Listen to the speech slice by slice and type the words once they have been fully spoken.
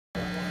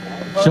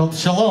Shalom.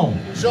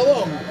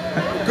 Shalom.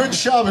 Good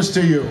Shabbos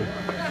to you.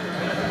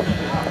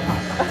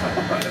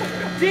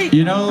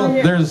 You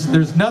know,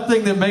 there's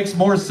nothing that makes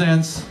more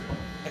sense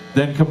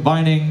than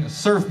combining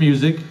surf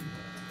music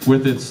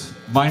with its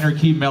minor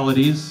key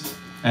melodies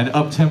and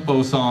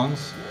up-tempo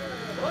songs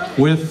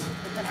with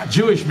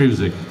Jewish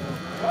music.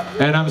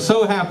 And I'm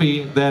so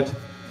happy that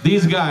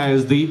these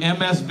guys, the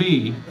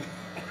MSB,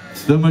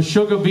 the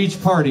Meshugga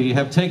Beach Party,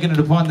 have taken it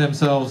upon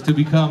themselves to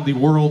become the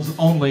world's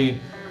only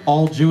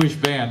all-Jewish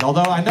band.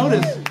 Although I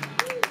noticed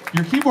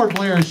your keyboard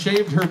player has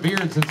shaved her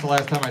beard since the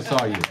last time I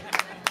saw you.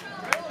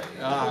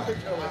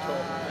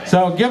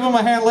 So give them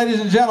a hand, ladies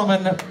and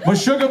gentlemen.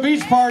 Meshugga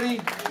Beach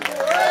Party.